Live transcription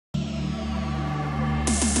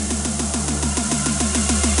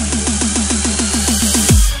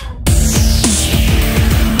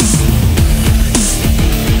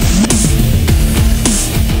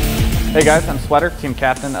Hey guys, I'm Sweater, team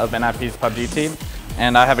captain of NIP's PUBG team,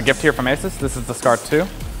 and I have a gift here from Asus. This is the SCAR 2.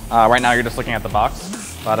 Right now you're just looking at the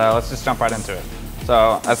box, but let's just jump right into it.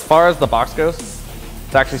 So as far as the box goes,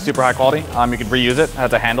 it's actually super high quality. You could reuse it. It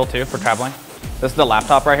has a handle too for traveling. This is the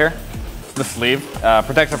laptop right here. The sleeve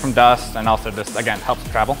protects it from dust and also just, again, helps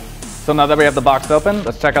travel. So now that we have the box open,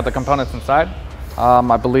 let's check out the components inside.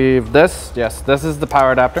 I believe this is the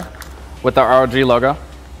power adapter with the ROG logo.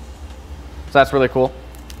 So that's really cool.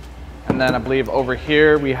 And then I believe over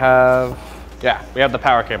here we have the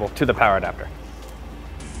power cable to the power adapter.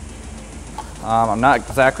 I'm not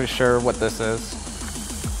exactly sure what this is.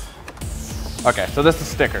 Okay, so this is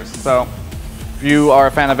stickers. So if you are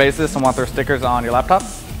a fan of Asus and want their stickers on your laptop,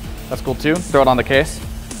 that's cool too. Throw it on the case.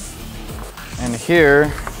 And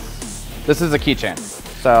here, this is a keychain.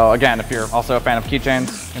 So again, if you're also a fan of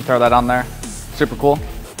keychains, you can throw that on there. Super cool.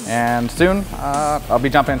 And soon, I'll be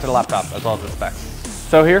jumping into the laptop as well as the specs.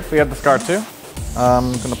 So here we have the SCAR 2.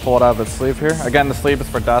 I'm gonna pull it out of the sleeve here. Again, the sleeve is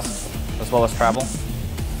for dust as well as travel.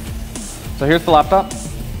 So here's the laptop.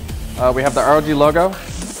 We have the ROG logo,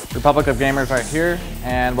 Republic of Gamers right here,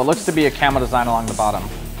 and what looks to be a camo design along the bottom,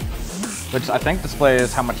 which I think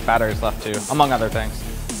displays how much battery is left too, among other things.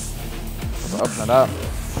 Let's open it up.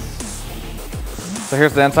 So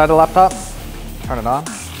here's the inside of the laptop. Turn it on.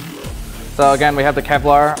 So again, we have the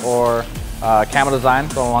Kevlar or camo design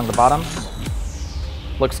going along the bottom.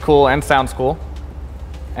 Looks cool and sounds cool.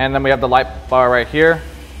 And then we have the light bar right here.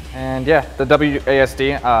 And yeah, the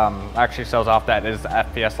WASD actually shows off that it is the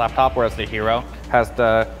FPS laptop, whereas the Hero has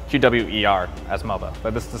the QWER as MOBA.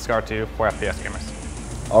 But this is the SCAR 2 for FPS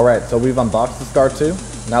gamers. All right, so we've unboxed the SCAR 2.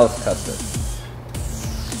 Now let's test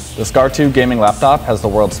it. The SCAR 2 gaming laptop has the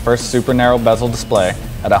world's first super narrow bezel display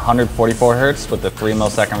at 144 Hz with a 3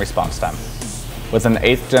 millisecond response time. With an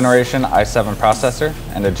 8th generation i7 processor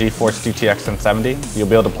and a GeForce GTX 1070, you'll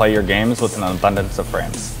be able to play your games with an abundance of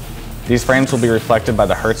frames. These frames will be reflected by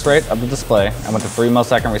the hertz rate of the display, and with a 3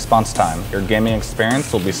 millisecond response time, your gaming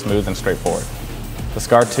experience will be smooth and straightforward. The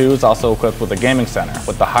SCAR 2 is also equipped with a gaming center,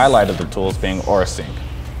 with the highlight of the tools being Aura Sync.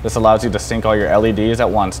 This allows you to sync all your LEDs at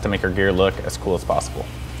once to make your gear look as cool as possible.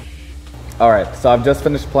 Alright, so I've just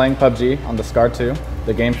finished playing PUBG on the SCAR 2.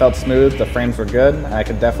 The game felt smooth, the frames were good, and I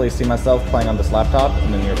could definitely see myself playing on this laptop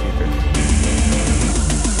in the near future.